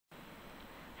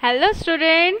Hello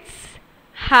students,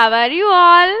 how are you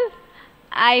all?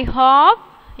 I hope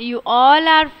you all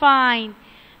are fine,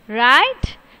 right?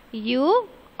 You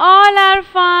all are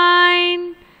fine.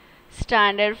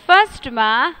 Standard first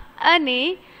માં અને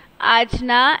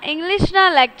આજના ઇંગ્લિશના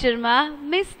લેક્ચરમાં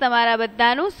miss તમારા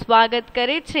બધાનું સ્વાગત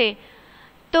કરે છે.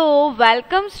 તો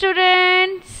વેલકમ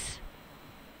સ્ટુડન્ટ્સ.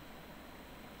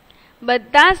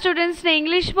 બધા સ્ટુડન્ટ્સને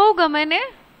ઇંગ્લિશ બહુ ગમે ને?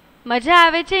 મજા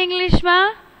આવે છે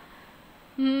ઇંગ્લિશમાં?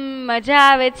 મજા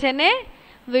આવે છે ને?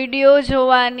 વિડીયો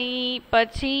જોવાની,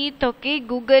 પછી તો કે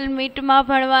ગૂગલ મીટમાં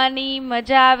ભણવાની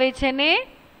મજા આવે છે ને?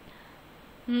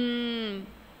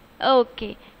 ઓકે,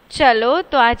 ચલો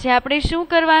તો આજે આપણે શું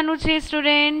કરવાનું છે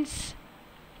સ્ટુડન્ટ્સ?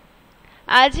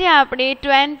 આજે આપણે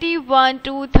 21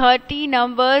 to 30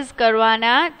 નંબર્સ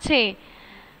કરવાના છે,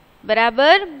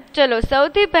 બરાબર? ચલો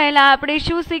સૌથી પહેલા આપણે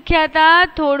શું શીખ્યા હતા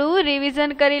થોડું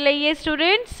રિવિઝન કરી લઈએ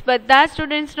સ્ટુડન્ટ્સ. બધા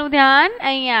સ્ટુડન્ટ્સનું ધ્યાન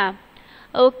અહીંયા.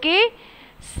 ઓકે,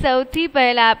 સૌથી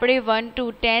પહેલા આપણે 1 to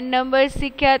 10 નંબર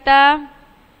શીખ્યા હતા,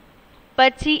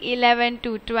 પછી 11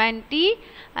 to 20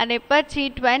 અને પછી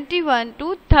 21 to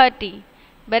 30,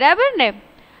 બરાબર ને?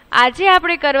 આજે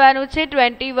આપણે કરવાનું છે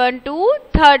 21 to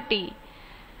 30.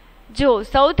 જો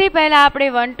સૌથી પહેલા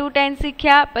આપણે 1 to 10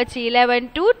 શીખ્યા, પછી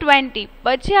 11 to 20,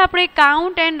 પછી આપણે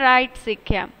કાઉન્ટ એન્ડ રાઇટ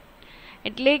શીખ્યા.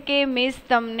 એટલે કે મિસ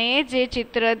તમને જે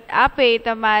ચિત્ર આપે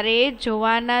તમારે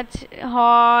જોવાના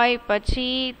હોય,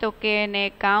 પછી તો કે એને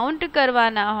કાઉન્ટ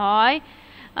કરવાના હોય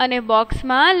અને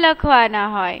બોક્સમાં લખવાના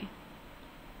હોય,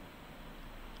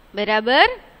 બરાબર?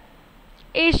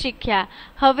 એ શીખ્યા.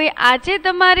 હવે આજે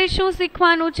તમારે શું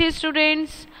શીખવાનું છે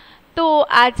સ્ટુડન્ટ્સ? તો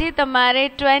આજે તમારે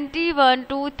 21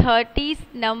 to 30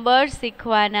 નંબર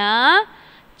શીખવાના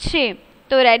છે.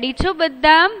 તો રેડી છો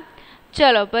બધા?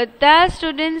 ચલો બધા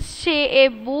સ્ટુડન્ટ્સ છે એ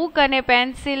બુક અને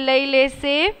પેન્સિલ લઈ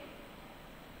લેશે.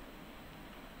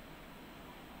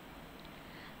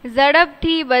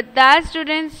 ઝડપથી બધા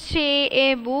સ્ટુડન્ટ્સ છે એ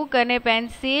બુક અને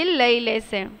પેન્સિલ લઈ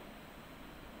લેશે.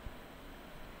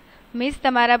 મિસ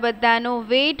તમારા બધાનો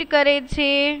વેઇટ કરે છે.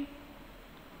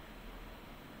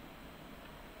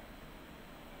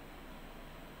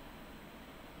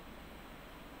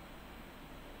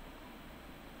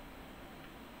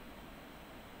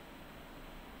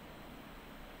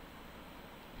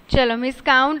 ચલો મિસ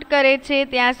કાઉન્ટ કરે છે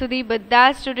ત્યાં સુધી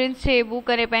બધા સ્ટુડન્ટ્સ છે બુક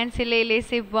અને પેન્સિલ લઈ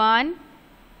લેશે. 1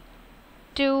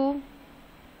 2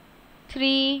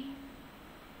 3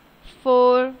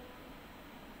 4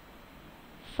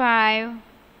 5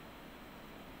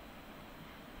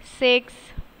 6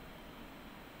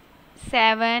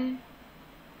 7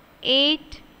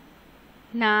 8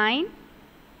 9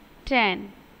 10.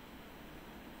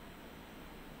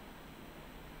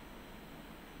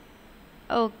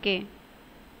 ઓકે,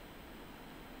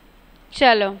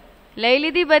 ચલો લઈ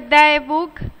લીધી બધાએ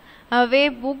બુક. હવે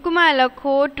બુકમાં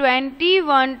લખો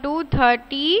 21 to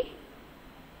 30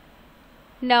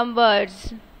 નંબર્સ.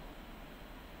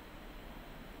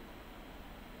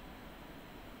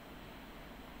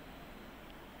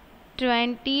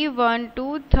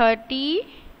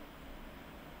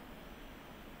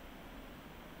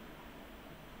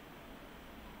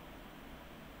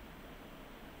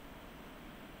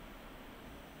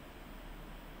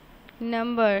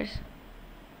 નંબર્સ.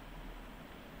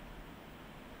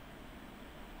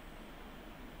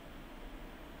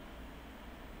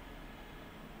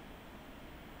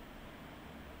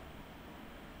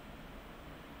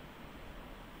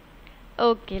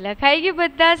 ઓકે, લખાઈ ગયું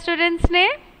બધા સ્ટુડન્ટ્સને?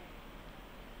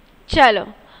 ચલો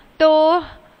તો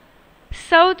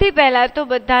સૌથી પહેલા તો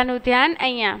બધાનું ધ્યાન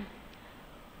અહીંયા.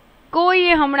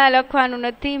 કોઈએ હમણાં લખવાનું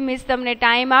નથી, મિસ તમને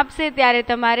ટાઈમ આપશે ત્યારે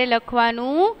તમારે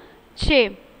લખવાનું છે.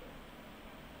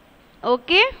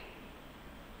 ઓકે,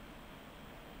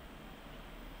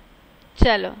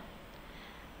 ચલો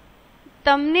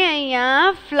તમને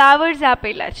અહીંયા ફ્લાવર્સ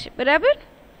આપેલા છે, બરાબર?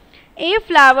 એ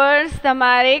ફ્લાવર્સ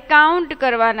તમારે કાઉન્ટ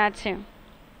કરવાના છે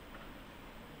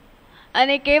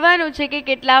અને કહેવાનું છે કે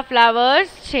કેટલા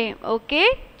ફ્લાવર્સ છે. ઓકે,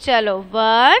 ચલો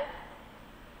 1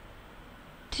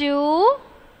 2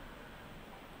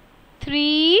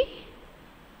 3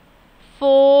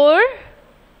 4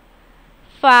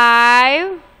 5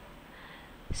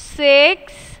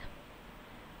 6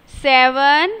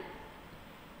 7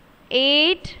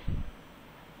 8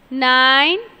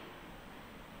 9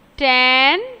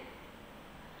 10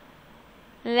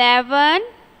 11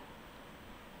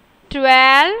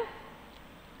 12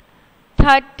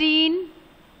 13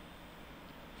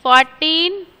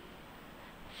 14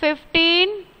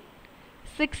 15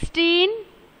 16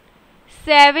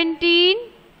 17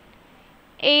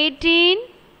 18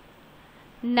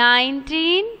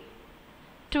 19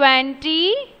 20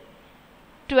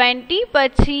 20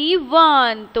 પછી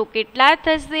 1 તો કેટલા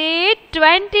થશે?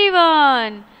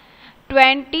 21.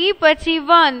 20 પછી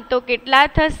 1 તો કેટલા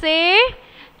થશે?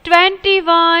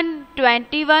 21.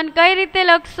 21 કઈ રીતે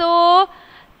લખશો?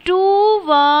 2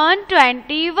 1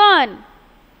 21.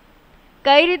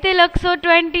 કઈ રીતે લખશો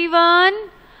 21?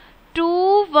 2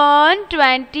 1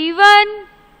 21.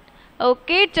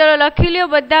 ઓકે, ચલો લખી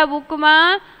લ્યો બધા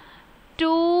બુકમાં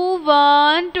 2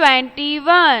 1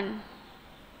 21.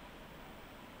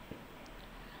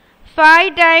 5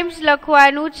 ટાઈમ્સ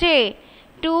લખવાનું છે.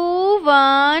 2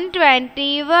 1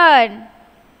 21.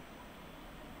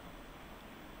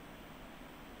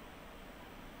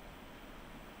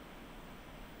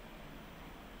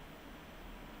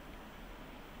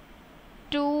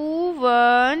 2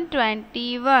 1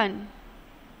 21.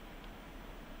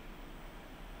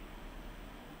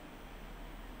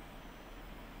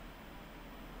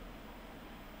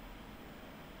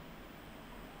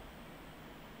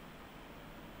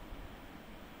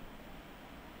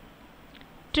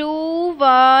 2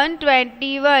 1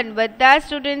 21. બધા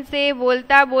સ્ટુડન્ટ્સે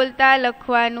બોલતા બોલતા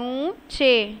લખવાનું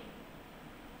છે.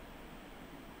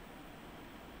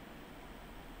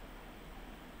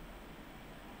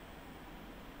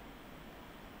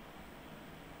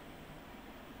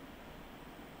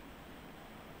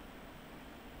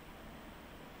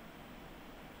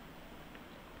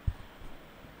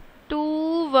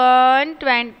 Two 1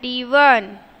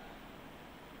 21.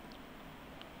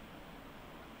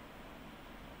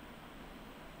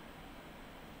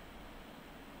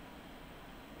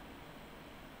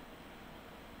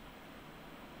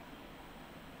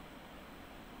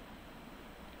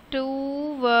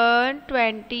 2 1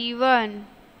 21.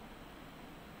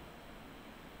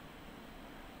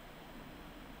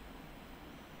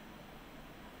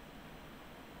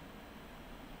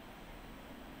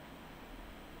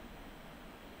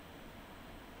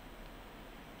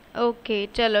 ઓકે,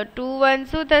 ચલો 2 1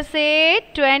 શું થશે?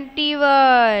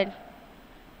 21.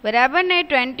 બરાબર ને?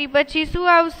 20 પછી શું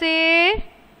આવશે?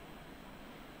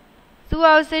 શું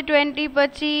આવશે 20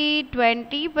 પછી?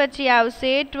 20 પછી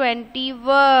આવશે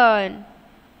 21.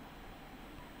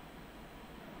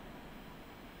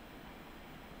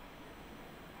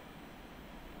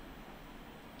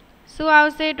 શું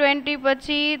આવશે 20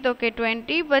 પછી? તો કે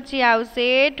 20 પછી આવશે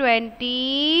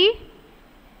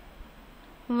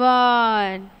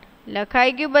 21.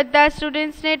 લખાઈ ગયું બધા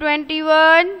સ્ટુડન્ટ્સને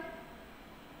 21?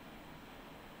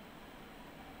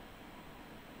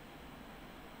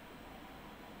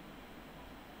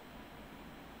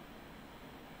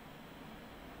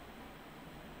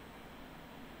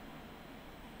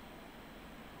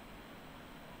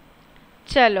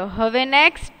 ચલો હવે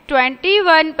નેક્સ્ટ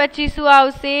 21 પછી શું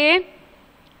આવશે?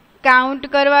 કાઉન્ટ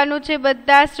કરવાનું છે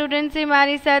બધા સ્ટુડન્ટ્સે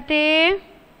મારી સાથે.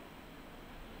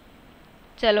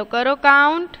 ચલો કરો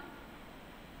કાઉન્ટ.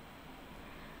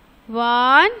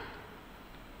 1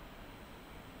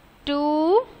 2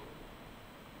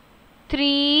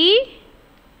 3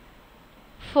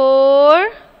 4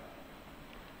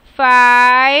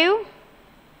 5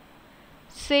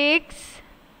 6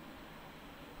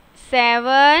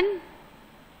 7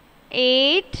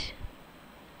 8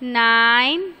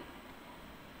 9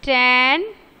 10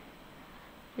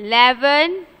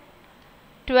 11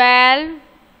 12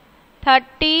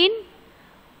 13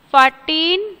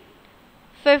 14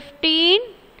 15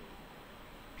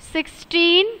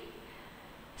 16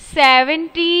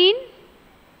 17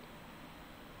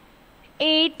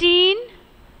 18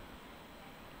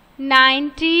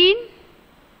 19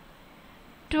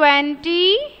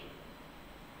 20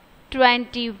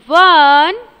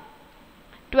 21.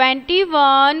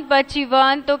 21 પછી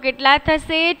 1 તો કેટલા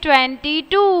થશે?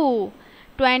 22.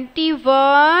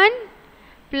 21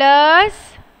 પ્લસ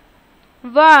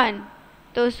 1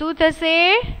 તો શું થશે?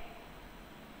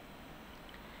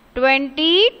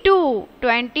 22.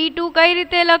 22 કઈ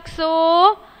રીતે લખશો?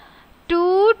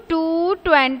 2 2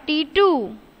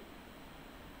 22.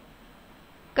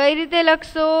 કઈ રીતે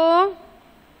લખશો?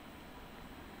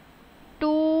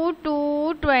 2 2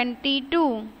 22.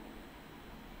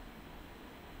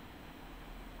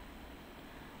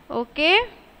 ઓકે,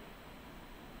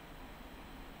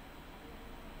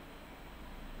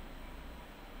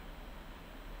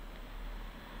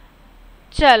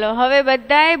 ચલો હવે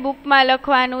બધાએ બુકમાં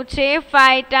લખવાનું છે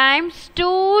 5 ટાઈમ્સ 2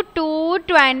 2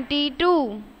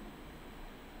 22.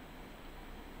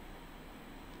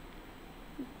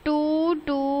 2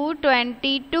 2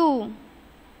 22.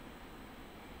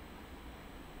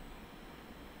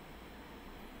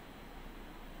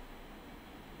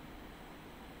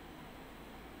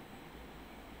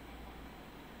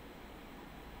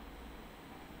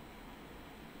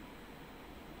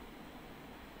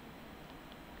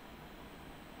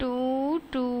 2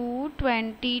 2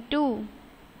 22.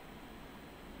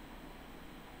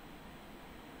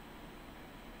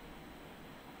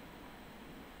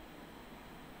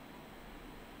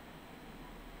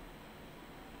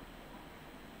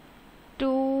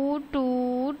 2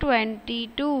 2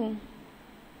 22.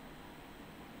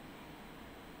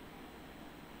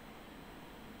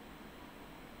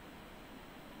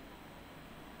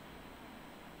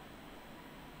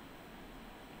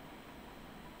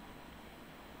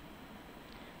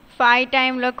 5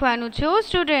 ટાઈમ લખવાનું છે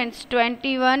સ્ટુડન્ટ્સ.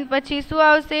 21 પછી શું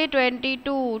આવશે?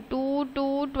 22. 2 2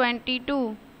 22.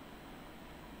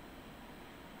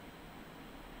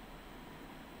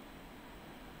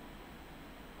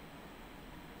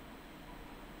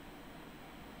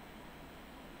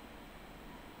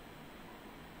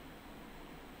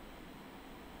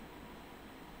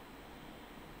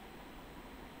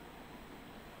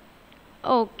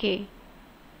 ઓકે.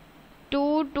 2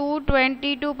 2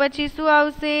 22 પછી શું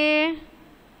આવશે?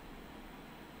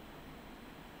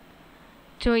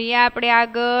 જોઈએ આપણે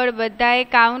આગળ. બધાએ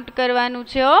કાઉન્ટ કરવાનું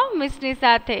છે મિસની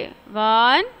સાથે.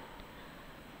 1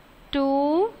 2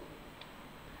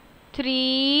 3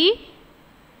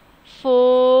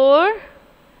 4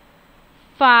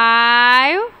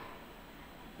 5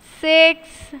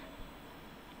 6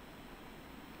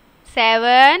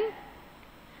 7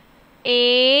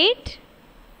 8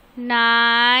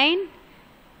 9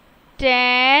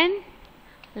 10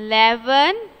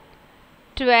 11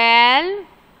 12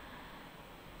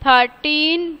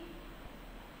 13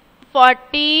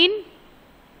 14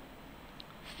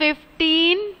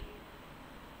 15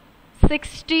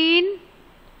 16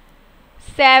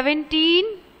 17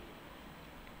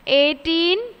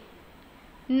 18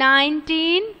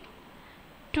 19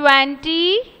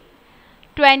 20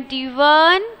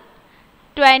 21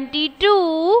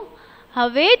 22.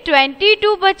 હવે 22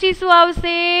 પછી શું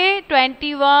આવશે?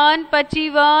 21 પછી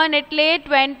 1 એટલે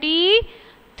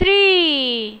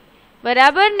 23.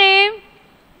 બરાબર ને?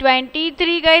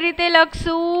 23 કઈ રીતે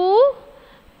લખશું?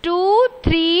 2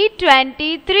 3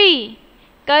 23.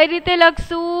 કઈ રીતે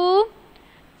લખશું?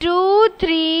 2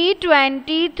 3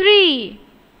 23.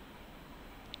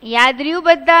 યાદ રહ્યું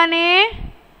બધાને?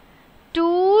 2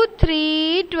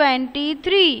 3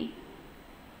 23.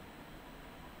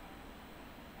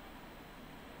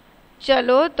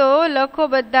 ચલો તો લખો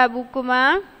બધા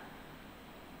બુકમાં.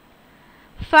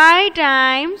 5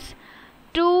 ટાઈમ્સ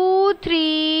 2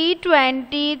 3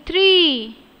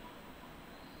 23.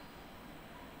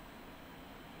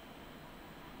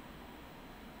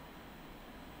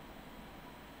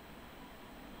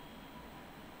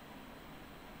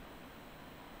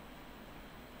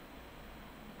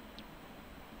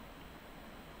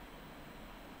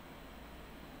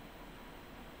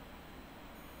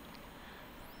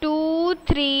 Two,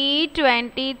 3,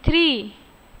 23.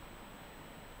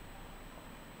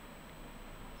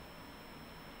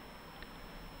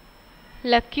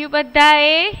 લખ્યું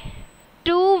બધાએ?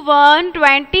 2 1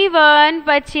 21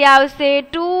 પછી આવશે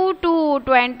 2 2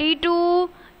 22.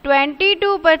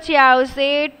 22 પછી આવશે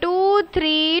 2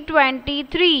 3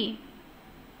 23.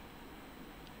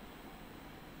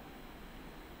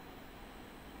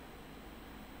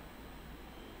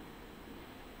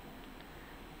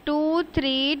 2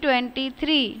 3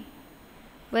 23.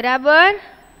 બરાબર?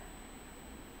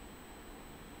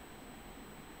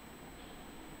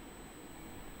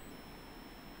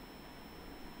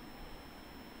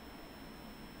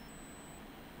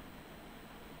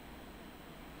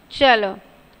 ચલો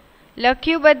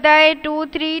લખ્યું બધાએ 2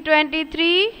 3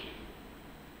 23.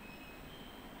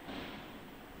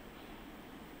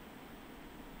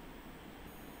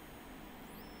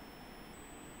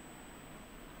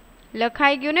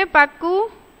 લખાઈ ગયું ને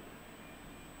પાક્કું?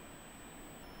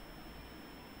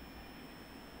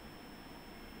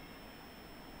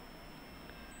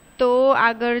 તો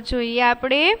આગળ જોઈએ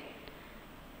આપણે.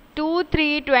 2 3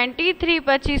 23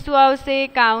 પછી શું આવશે?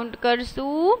 કાઉન્ટ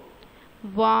કરશું.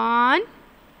 1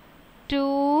 2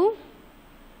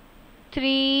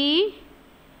 3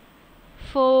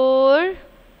 4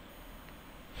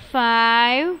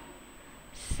 5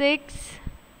 6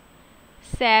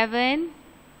 7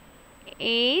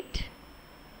 8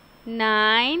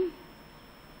 9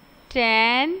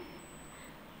 10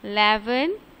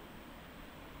 11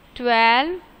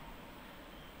 12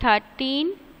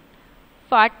 13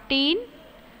 14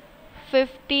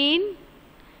 15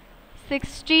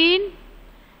 16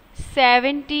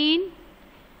 17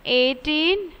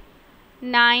 18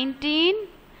 19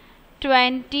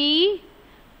 20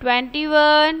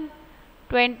 21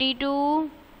 22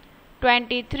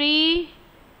 23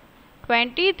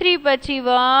 23 પછી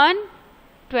 1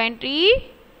 24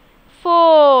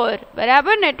 4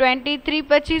 बराबर ने 23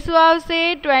 પછી શું આવશે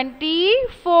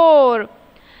 24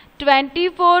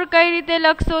 24 કઈ રીતે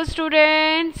લખશો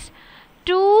સ્ટુડન્ટ્સ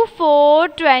 2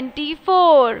 4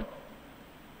 24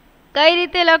 કઈ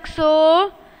રીતે લખશો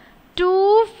 2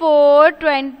 4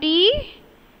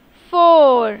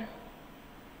 24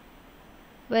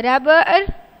 બરાબર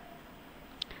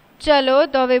ચલો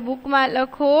તો હવે બુકમાં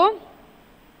લખો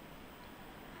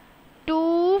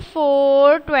 2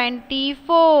 4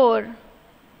 24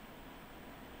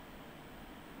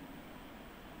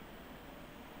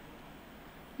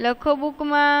 લખો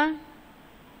બુકમાં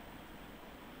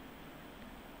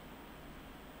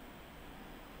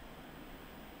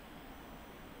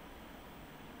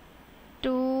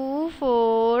 2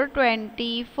 4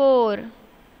 24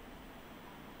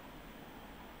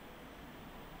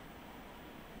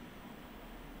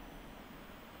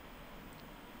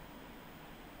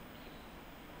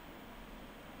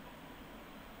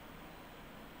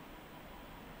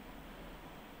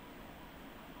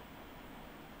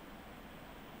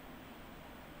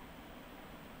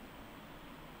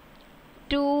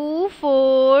 2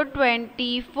 4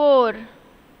 24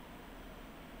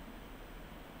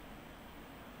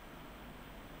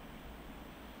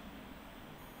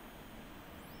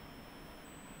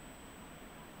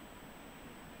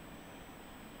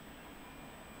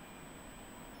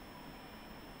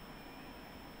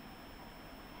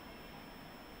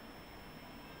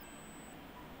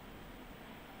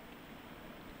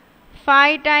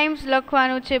 5 टाइम्स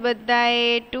લખવાનું છે બધાએ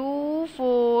 2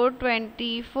 4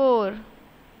 24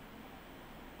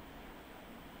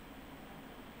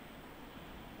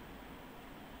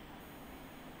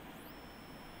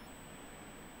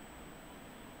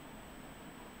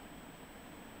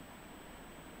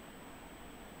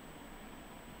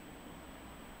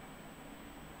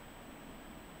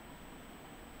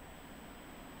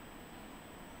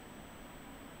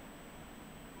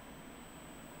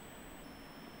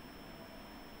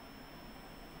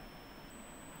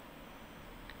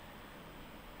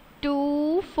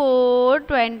 2 4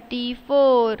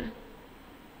 24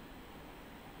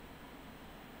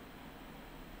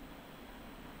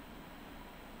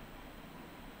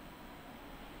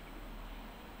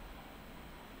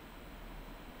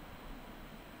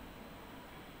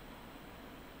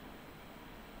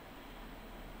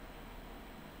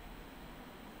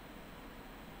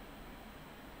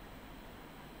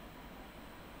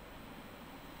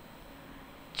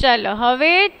 चलो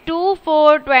हवे 2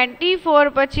 4 24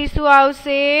 પછી શું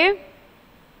આવશે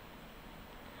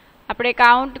આપણે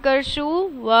કાઉન્ટ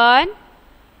કરશું 1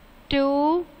 2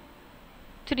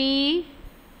 3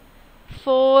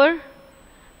 4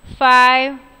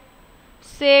 5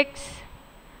 6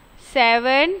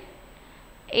 7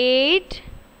 8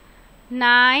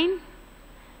 9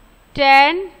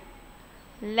 10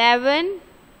 11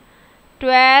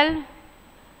 12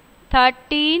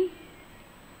 13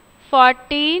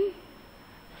 14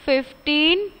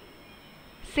 15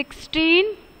 16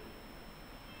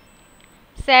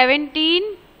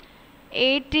 17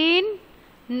 18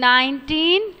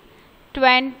 19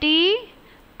 20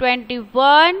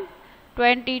 21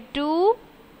 22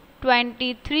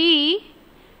 23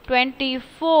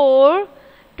 24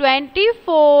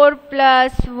 24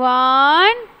 plus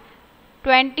 1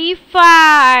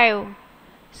 25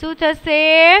 શું થશે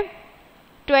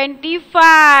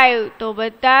 25 तो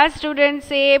बधा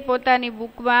स्टूडेंट्से पोतानी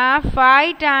बुक में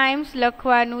 5 टाइम्स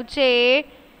लखवानुं छे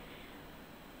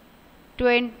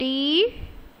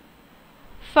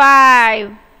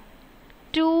 25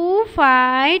 2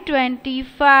 5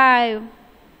 25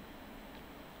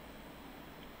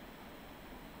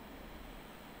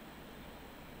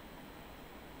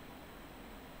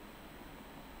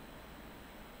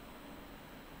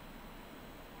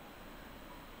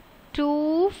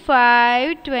 2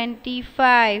 5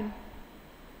 25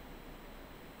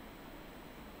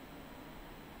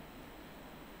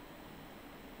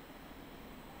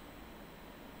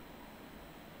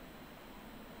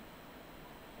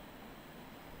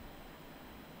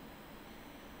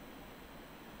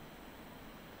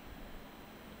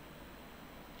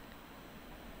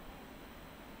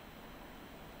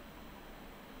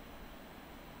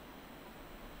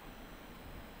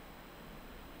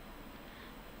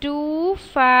 2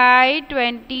 5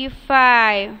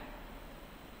 25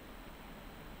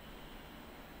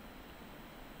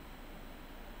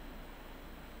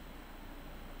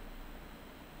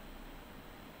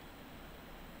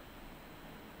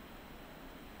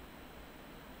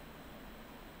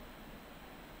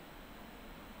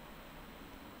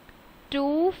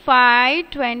 2 5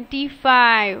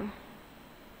 25 2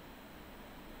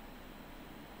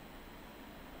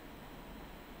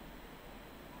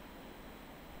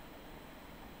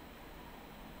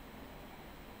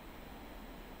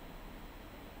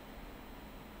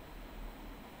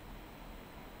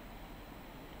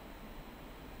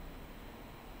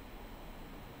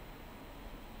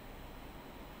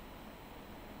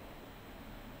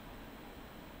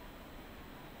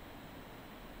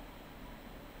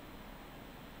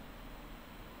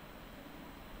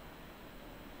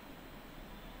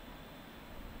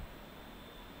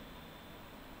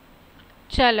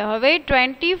 चलो हवे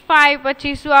 25 पछी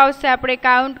शुं आवशे आपणे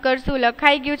काउंट करशुं।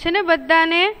 लखाई गयुं छे ने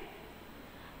बधाने?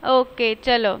 ओके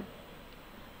चलो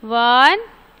 1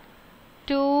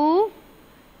 2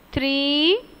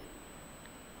 3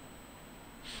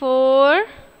 4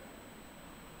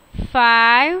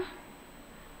 5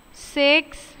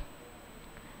 6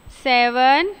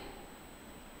 7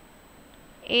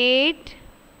 8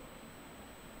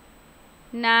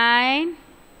 9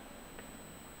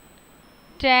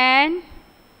 10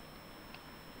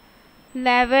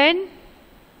 11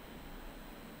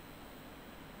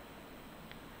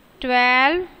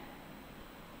 12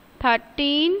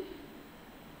 13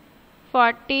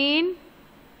 14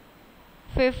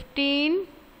 15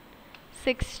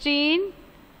 16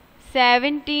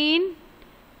 17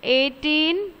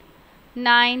 18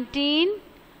 19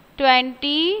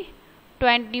 20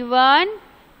 21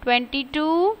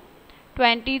 22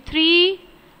 23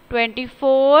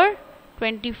 24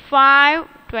 25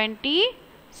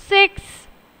 26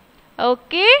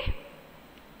 ओके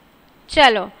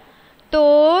चलो तो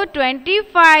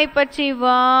 25 पछी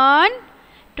 1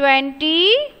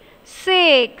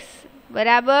 26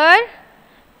 बराबर।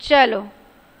 चलो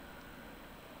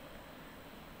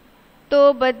तो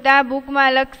बधा बुक में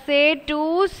लखशे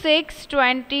 2 6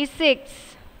 26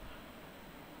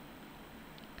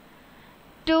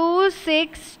 2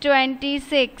 6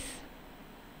 26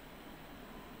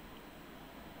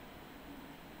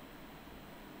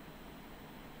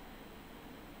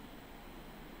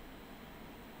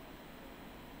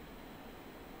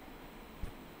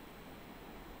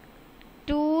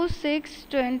 2 6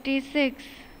 26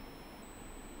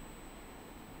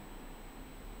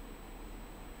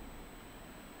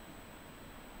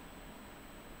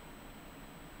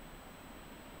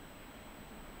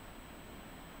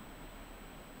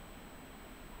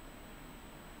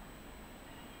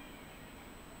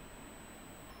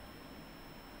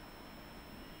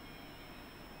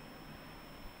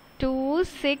 2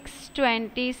 6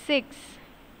 26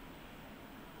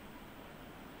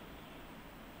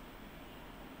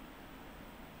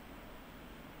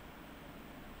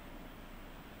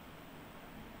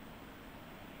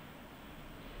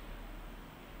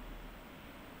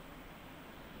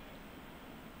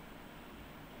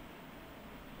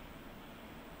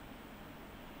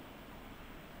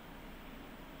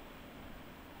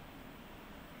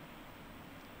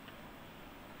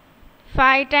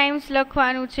 5 टाइम्स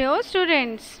लखवानुं छे ओ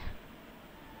स्टूडेंट्स।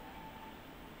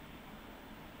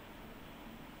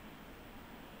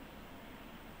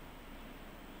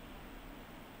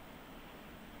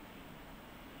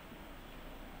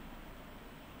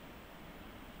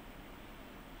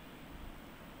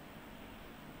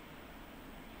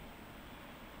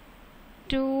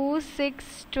 टू 6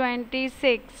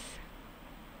 26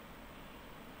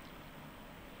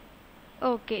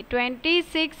 ओके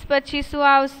 26 पछी शुं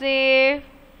आवशे?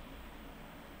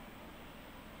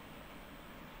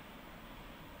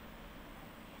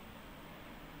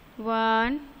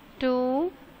 1 2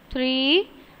 3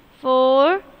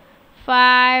 4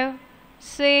 5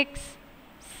 6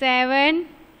 7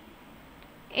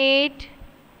 8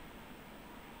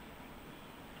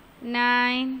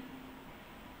 9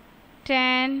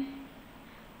 10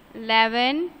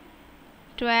 11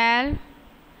 12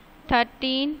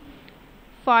 13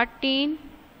 14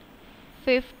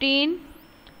 15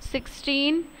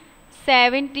 16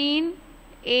 17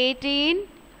 18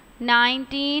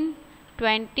 19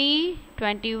 20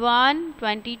 21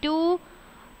 22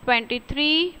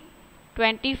 23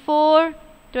 24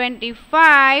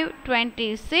 25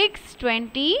 26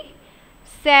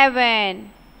 27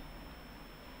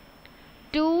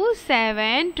 2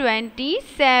 7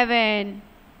 27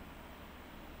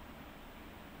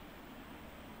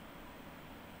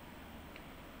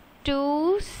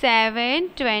 2 7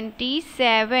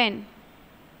 27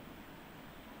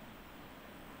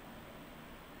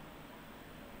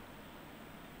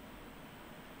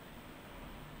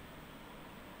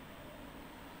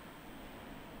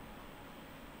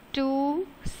 2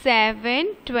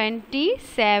 7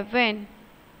 27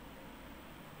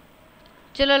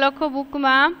 चलो लखो बुक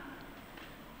में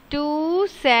 2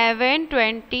 7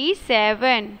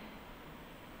 27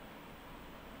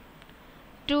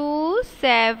 2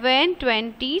 7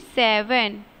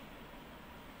 27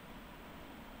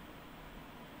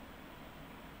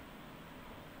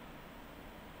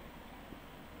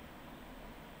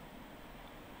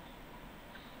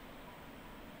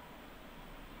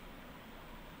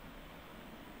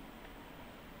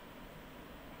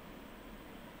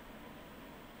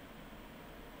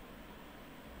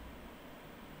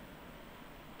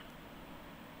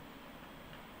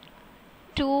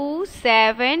 2 2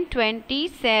 7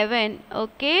 27.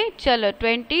 ઓકે, ચલો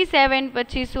 27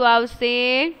 પછી શું આવશે?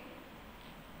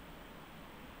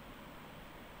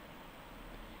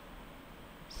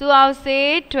 શું આવશે?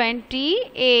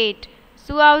 28.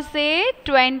 શું આવશે?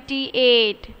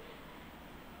 28.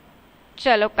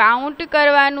 ચલો કાઉન્ટ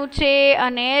કરવાનું છે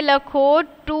અને લખો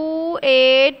 2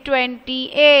 8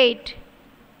 28.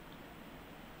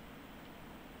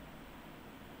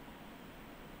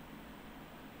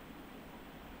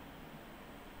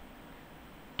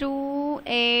 Two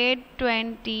 8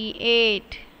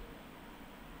 28.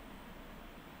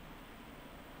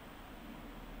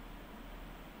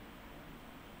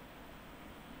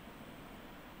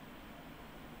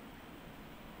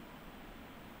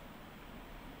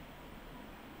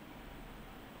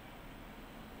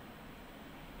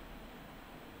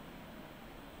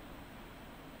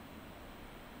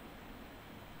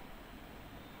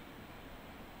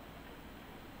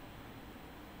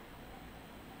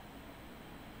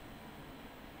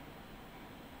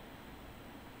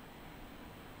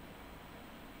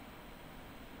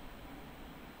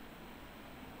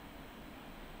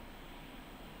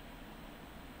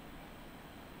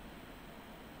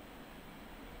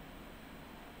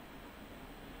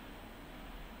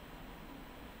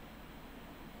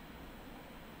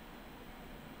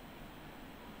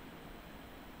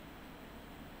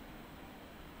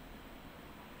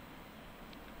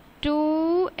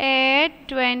 Two 8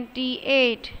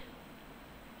 28.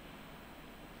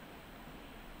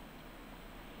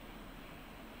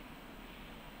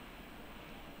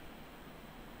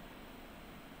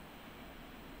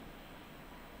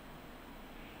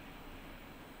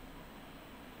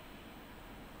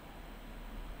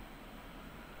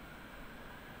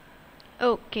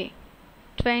 ઓકે,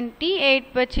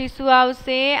 28 પછી શું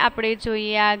આવશે આપણે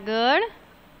જોઈએ આગળ.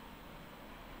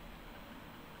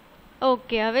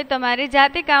 ઓકે, હવે તમારે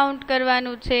જાતે કાઉન્ટ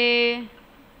કરવાનું છે.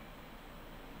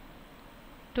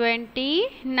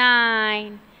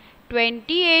 29.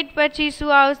 28 પછી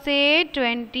શું આવશે?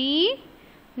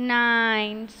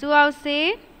 29. શું આવશે?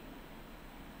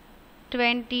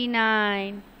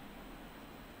 29.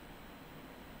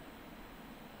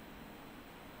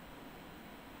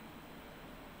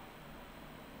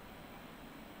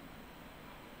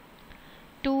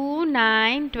 Two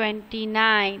 9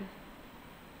 29.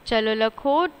 चलो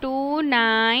लखो 2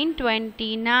 9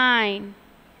 29.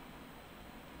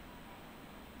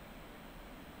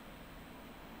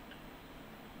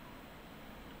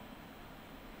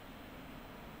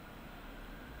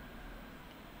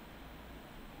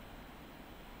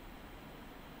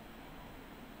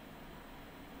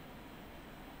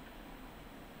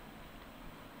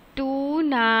 Two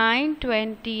 9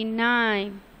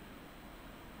 29.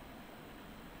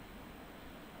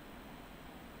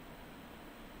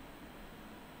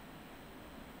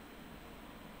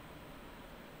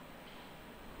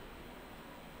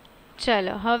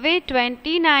 चलो હવે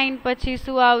 29 પછી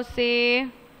શું આવશે?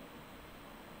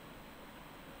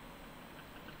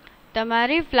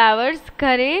 તમારે ફ્લાવર્સ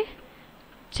ઘરે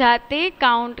જાતે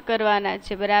કાઉન્ટ કરવાના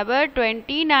છે, બરાબર?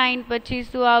 29 પછી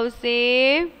શું આવશે?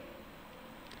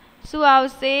 શું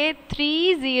આવશે?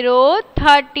 30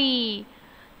 30.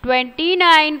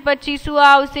 29 પછી શું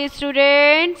આવશે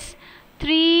સ્ટુડન્ટ્સ?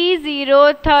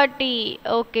 30 30.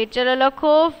 ઓકે, ચલો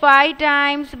લખો 5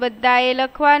 ટાઈમ્સ. બધાએ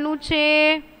લખવાનું છે,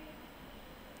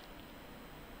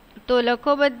 તો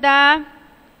લખો બધા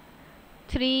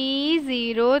 30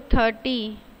 30.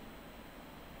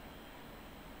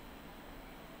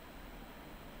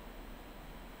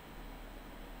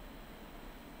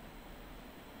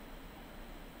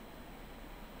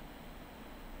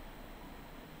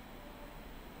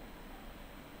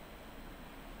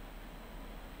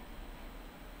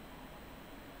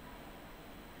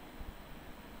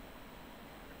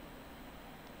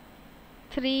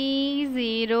 Three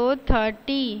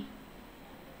 30.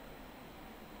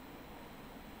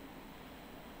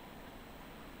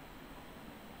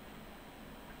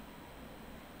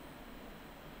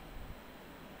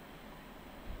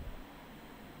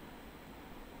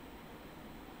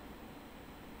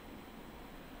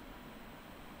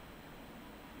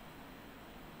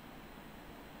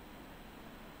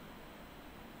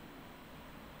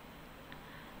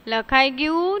 લખાઈ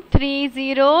ગયું 30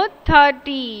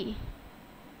 30.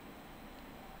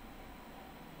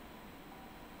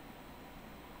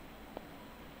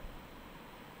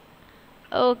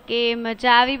 ઓકે,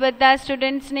 મજા આવી બધા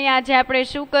સ્ટુડન્ટ્સને? આજે આપણે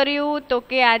શું કર્યું? તો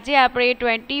કે આજે આપણે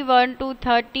 21 to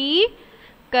 30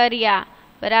 કર્યા,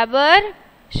 બરાબર?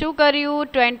 શું કર્યું?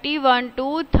 21 to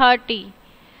 30.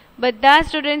 બધા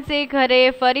સ્ટુડન્ટ્સે ઘરે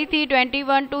ફરીથી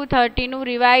 21 to 30 નું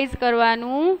રિવાઇઝ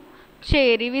કરવાનું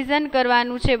છે, રિવિઝન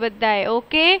કરવાનું છે બધાએ.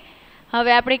 ઓકે,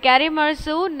 હવે આપણે ક્યારે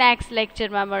મળશું? નેક્સ્ટ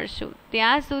લેક્ચરમાં મળશું.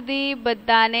 ત્યાં સુધી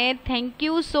બધાને થેન્ક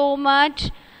યુ સો મચ.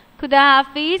 ખુદા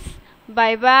Hafiz.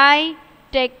 Bye bye.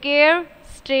 Take care.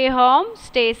 Stay home.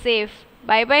 Stay safe.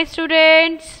 Bye bye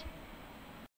students.